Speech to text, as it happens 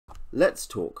Let's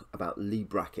talk about Leigh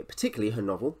Brackett, particularly her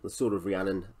novel, The Sword of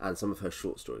Rhiannon, and some of her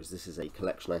short stories. This is a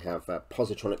collection I have,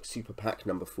 Positronic Super Pack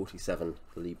number 47,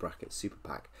 the Leigh Brackett Super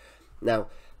Pack. Now,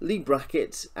 Leigh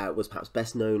Brackett was perhaps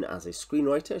best known as a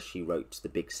screenwriter. She wrote The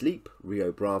Big Sleep,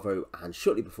 Rio Bravo, and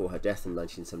shortly before her death in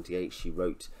 1978, she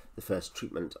wrote the first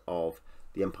treatment of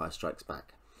The Empire Strikes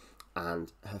Back.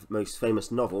 And her most famous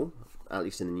novel, at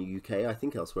least in the UK, I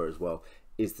think elsewhere as well,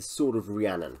 is The Sword of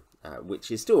Rhiannon,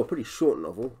 which is still a pretty short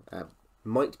novel.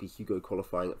 Might be Hugo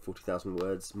qualifying at 40,000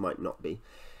 words, might not be.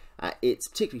 It's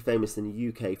particularly famous in the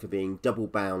UK for being double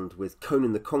bound with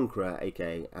Conan the Conqueror,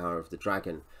 aka Hour of the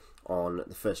Dragon, on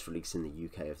the first release in the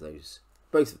UK of those,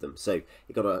 both of them. So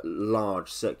it got a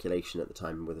large circulation at the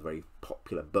time with a very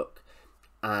popular book.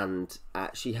 And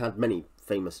she had many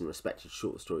famous and respected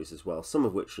short stories as well, some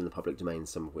of which are in the public domain,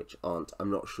 some of which aren't.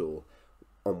 I'm not sure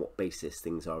on what basis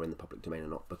things are in the public domain or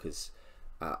not, because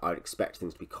I'd expect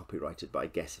things to be copyrighted, but I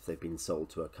guess if they've been sold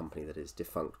to a company that is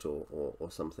defunct or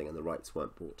something and the rights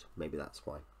weren't bought, maybe that's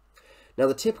why. Now,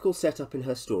 the typical setup in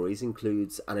her stories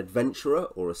includes an adventurer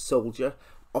or a soldier,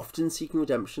 often seeking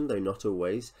redemption, though not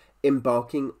always,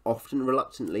 embarking, often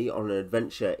reluctantly, on an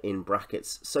adventure in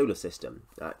Brackett's solar system,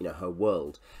 her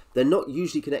world. They're not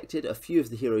usually connected. A few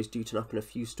of the heroes do turn up in a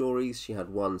few stories. She had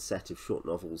one set of short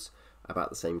novels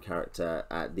about the same character.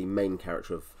 The main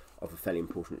character of a fairly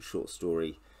important short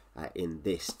story in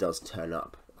this does turn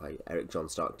up. Eric John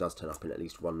Stark does turn up in at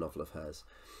least one novel of hers.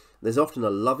 There's often a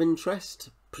love interest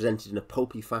presented in a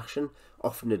pulpy fashion,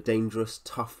 often a dangerous,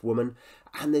 tough woman,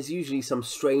 and there's usually some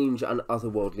strange and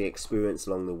otherworldly experience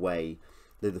along the way,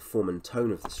 though the form and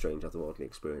tone of the strange otherworldly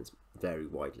experience vary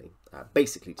widely.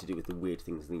 Basically to do with the weird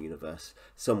things in the universe,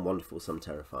 some wonderful, some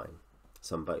terrifying,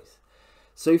 some both.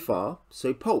 So far,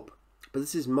 so pulp, but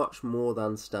this is much more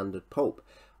than standard pulp.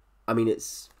 I mean,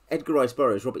 it's Edgar Rice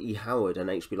Burroughs, Robert E. Howard and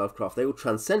H.P. Lovecraft. They all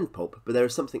transcend pulp, but there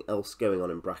is something else going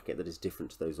on in Brackett that is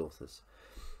different to those authors.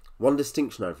 One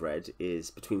distinction I've read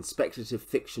is between speculative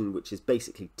fiction, which is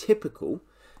basically typical,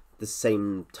 the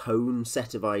same tone,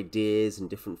 set of ideas and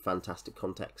different fantastic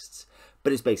contexts,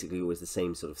 but it's basically always the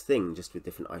same sort of thing, just with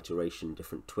different iteration,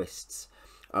 different twists.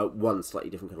 One slightly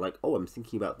different, kind of like, oh, I'm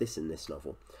thinking about this in this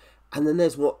novel. And then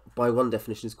there's what, by one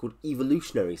definition, is called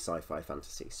evolutionary sci-fi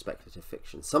fantasy, speculative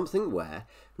fiction. Something where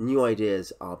new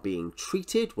ideas are being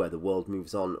treated, where the world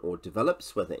moves on or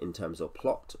develops, whether in terms of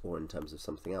plot or in terms of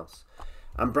something else.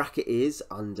 And Brackett is,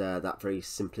 under that very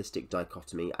simplistic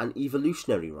dichotomy, an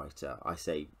evolutionary writer. I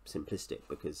say simplistic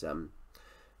because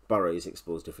Burroughs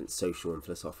explores different social and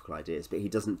philosophical ideas, but he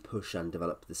doesn't push and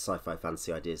develop the sci-fi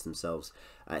fantasy ideas themselves.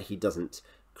 He doesn't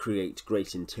create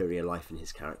great interior life in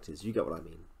his characters. You get what I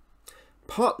mean.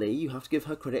 Partly, you have to give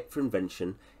her credit for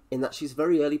invention in that she's a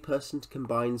very early person to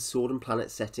combine sword and planet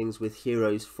settings with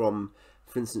heroes from,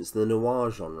 for instance, the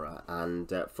noir genre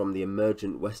and from the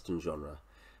emergent Western genre.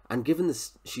 And given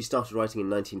this, she started writing in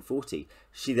 1940,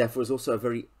 she therefore is also a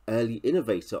very early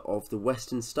innovator of the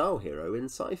Western style hero in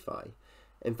sci-fi.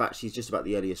 In fact, she's just about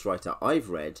the earliest writer I've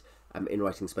read in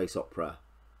writing space opera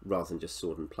rather than just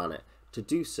sword and planet to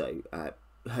do so.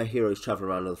 Her heroes travel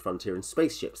around on the frontier in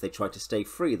spaceships. They try to stay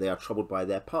free. They are troubled by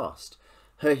their past.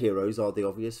 Her heroes are the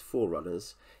obvious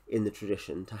forerunners in the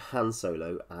tradition to Han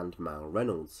Solo and Mal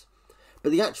Reynolds.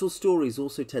 But the actual stories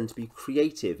also tend to be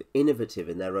creative, innovative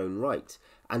in their own right,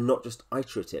 and not just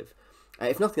iterative.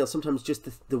 If nothing else, sometimes just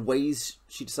the ways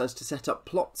she decides to set up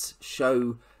plots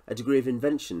show a degree of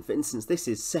invention. For instance, this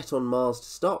is set on Mars to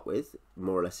start with,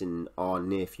 more or less in our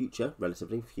near future,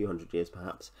 relatively, a few hundred years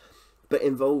perhaps, but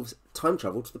involves time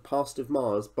travel to the past of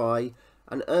Mars by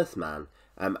an Earthman,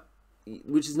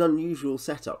 which is an unusual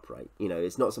setup, right? You know,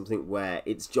 it's not something where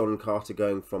it's John Carter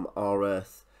going from our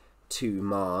Earth to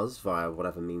Mars via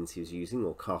whatever means he was using,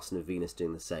 or Carson of Venus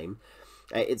doing the same.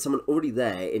 It's someone already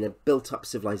there in a built-up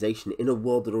civilization, in a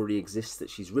world that already exists, that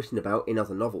she's written about in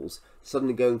other novels,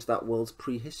 suddenly going to that world's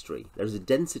prehistory. There's a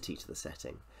density to the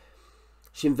setting.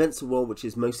 She invents a world which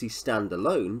is mostly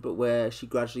standalone, but where she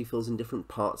gradually fills in different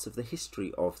parts of the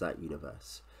history of that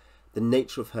universe. The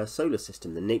nature of her solar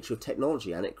system, the nature of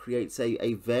technology, and it creates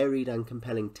a varied and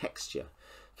compelling texture.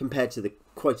 Compared to the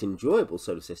quite enjoyable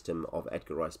solar system of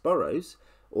Edgar Rice Burroughs,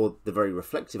 or the very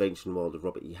reflective ancient world of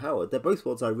Robert E. Howard, they're both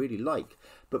worlds I really like,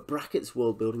 but Brackett's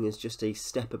world building is just a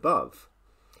step above.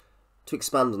 To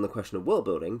expand on the question of world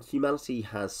building, humanity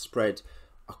has spread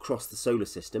across the solar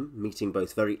system, meeting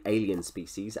both very alien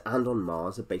species and on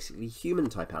Mars a basically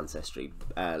human-type ancestry.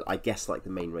 I guess like the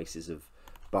main races of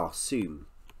Barsoom,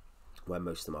 where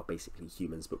most of them are basically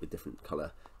humans but with different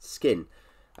colour skin.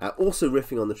 Also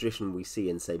riffing on the tradition we see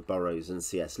in, say, Burroughs and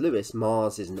C.S. Lewis,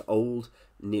 Mars is an old,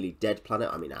 nearly dead planet,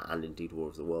 and indeed War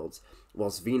of the Worlds,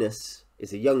 whilst Venus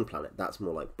is a young planet. That's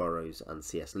more like Burroughs and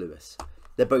C.S. Lewis.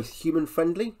 They're both human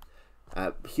friendly.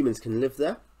 Humans can live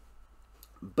there,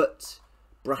 but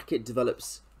Brackett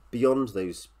develops beyond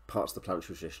those parts of the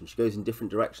planetary tradition. She goes in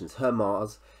different directions. Her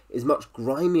Mars is much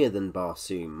grimier than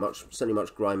Barsoom, certainly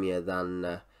much grimier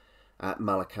than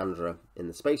Malacandra in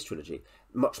the Space Trilogy.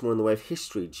 Much more in the way of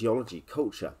history, geology,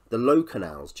 culture, the Low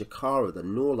Canals, Jakara, the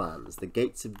Norlands, the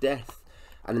Gates of Death,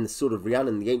 and in the Sword of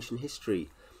Rhiannon, the ancient history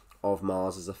of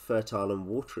Mars as a fertile and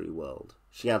watery world.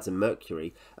 She adds a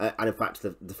Mercury, and in fact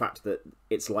the fact that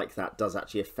it's like that does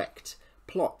actually affect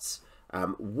plots.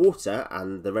 Water,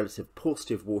 and the relative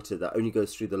paucity of water that only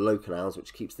goes through the Low Canals,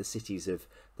 which keeps the cities of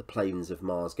the plains of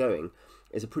Mars going,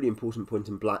 is a pretty important point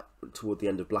toward the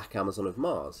end of Black Amazon of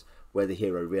Mars, where the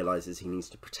hero realises he needs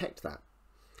to protect that.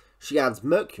 She adds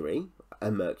Mercury,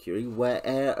 a Mercury where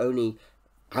air only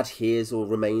adheres or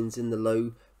remains in the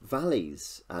low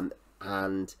valleys, and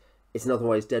it's an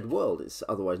otherwise dead world. It's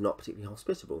otherwise not particularly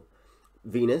hospitable.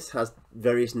 Venus has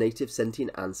various native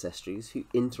sentient ancestries who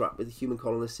interact with the human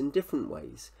colonists in different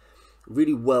ways.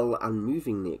 Really well and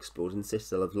movingly explored in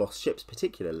Citadel of Lost Ships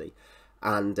particularly.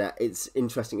 And it's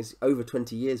interesting, it's over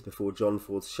 20 years before John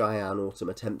Ford's Cheyenne Autumn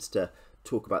attempts to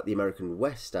talk about the American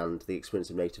West and the experience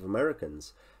of Native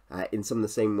Americans in some of the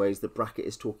same ways that Brackett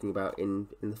is talking about in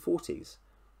the 40s.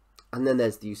 And then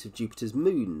there's the use of Jupiter's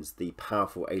moons, the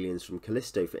powerful aliens from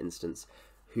Callisto, for instance,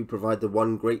 who provide the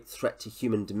one great threat to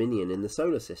human dominion in the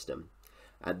solar system.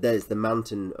 There's the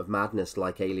Mountain of Madness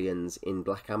like aliens in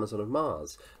Black Amazon of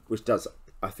Mars, which does,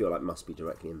 I feel like, must be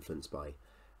directly influenced by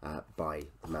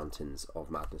the Mountains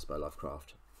of Madness by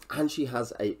Lovecraft. And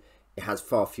it has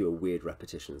far fewer weird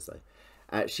repetitions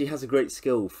though. She has a great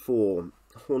skill for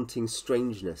haunting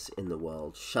strangeness in the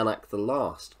world. Shanak the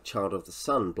Last, Child of the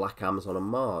Sun, Black Amazon and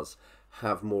Mars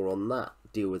have more on that,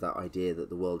 deal with that idea that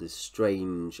the world is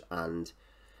strange and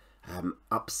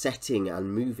upsetting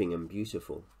and moving and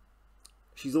beautiful.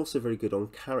 She's also very good on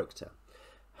character.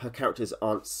 Her characters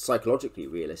aren't psychologically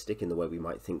realistic in the way we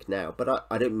might think now, but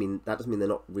I don't mean that doesn't mean they're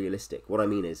not realistic. What I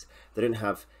mean is they don't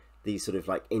have these sort of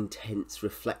like intense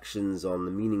reflections on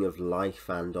the meaning of life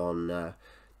and on the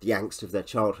angst of their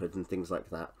childhood and things like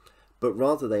that, but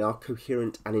rather they are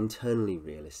coherent and internally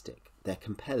realistic. They're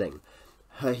compelling.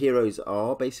 Her heroes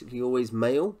are basically always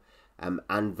male,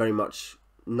 and very much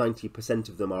 90%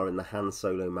 of them are in the Han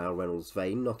Solo, Mal Reynolds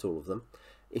vein, not all of them.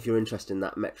 If you're interested in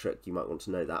that metric, you might want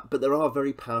to know that. But there are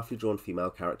very powerfully drawn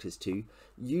female characters too,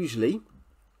 usually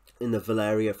in the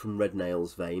Valeria from Red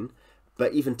Nails vein,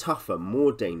 but even tougher,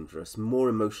 more dangerous, more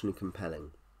emotionally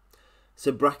compelling.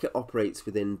 So Brackett operates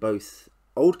within both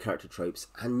old character tropes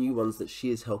and new ones that she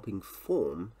is helping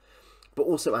form, but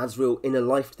also adds real inner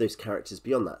life to those characters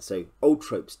beyond that. So old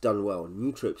tropes done well,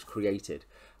 new tropes created,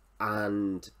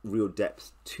 and real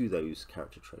depth to those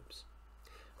character tropes.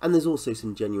 And there's also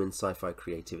some genuine sci-fi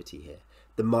creativity here.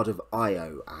 The mud of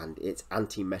Io and its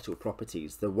anti-metal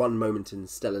properties, the one moment in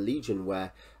Stellar Legion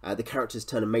where the characters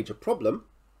turn a major problem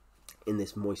in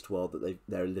this moist world that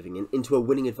they're living in into a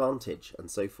winning advantage, and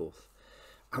so forth.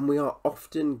 And we are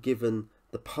often given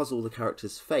the puzzle the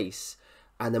characters face,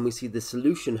 and then we see the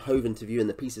solution hove into view and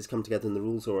the pieces come together and the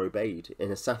rules are obeyed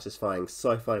in a satisfying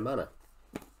sci-fi manner.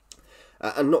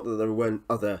 And not that there weren't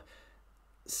other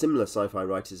similar sci-fi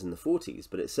writers in the 40s,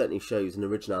 but it certainly shows an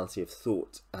originality of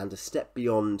thought and a step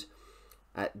beyond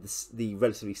the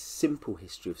relatively simple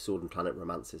history of Sword and Planet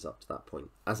romances up to that point.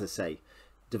 As I say,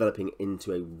 developing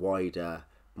into a wider,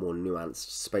 more nuanced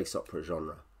space opera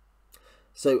genre.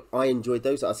 So I enjoyed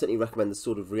those. I certainly recommend The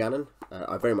Sword of Rhiannon.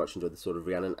 I very much enjoyed The Sword of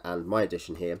Rhiannon, and my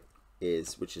edition here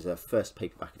which is a first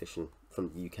paperback edition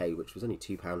from the UK, which was only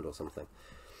 £2 or something.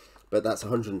 But that's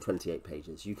 128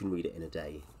 pages. You can read it in a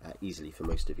day easily for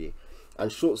most of you.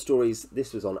 And short stories,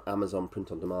 this was on Amazon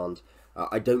Print on Demand.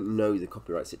 I don't know the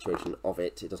copyright situation of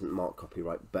it. It doesn't mark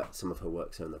copyright, but some of her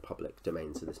works are in the public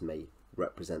domain, so this may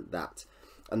represent that.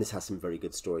 And this has some very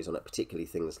good stories on it, particularly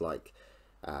things like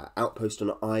Outpost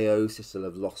on Io, Citadel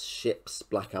of Lost Ships,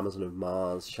 Black Amazon of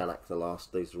Mars, Shanak the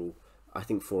Last. Those are all, I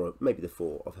think, maybe the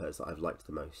four of hers that I've liked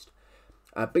the most.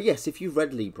 But yes, if you've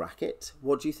read Leigh Brackett,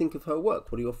 what do you think of her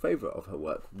work? What are your favourite of her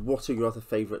work? What are your other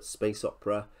favourite space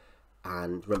opera?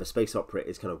 And remember, space opera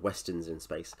is kind of westerns in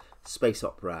space. Space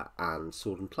opera and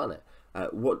Sword and Planet.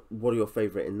 What are your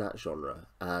favourite in that genre?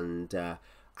 And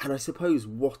I suppose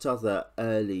what other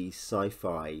early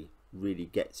sci-fi really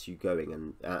gets you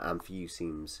going and for you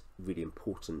seems really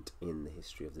important in the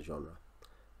history of the genre?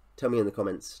 Tell me in the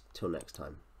comments. Till next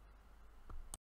time.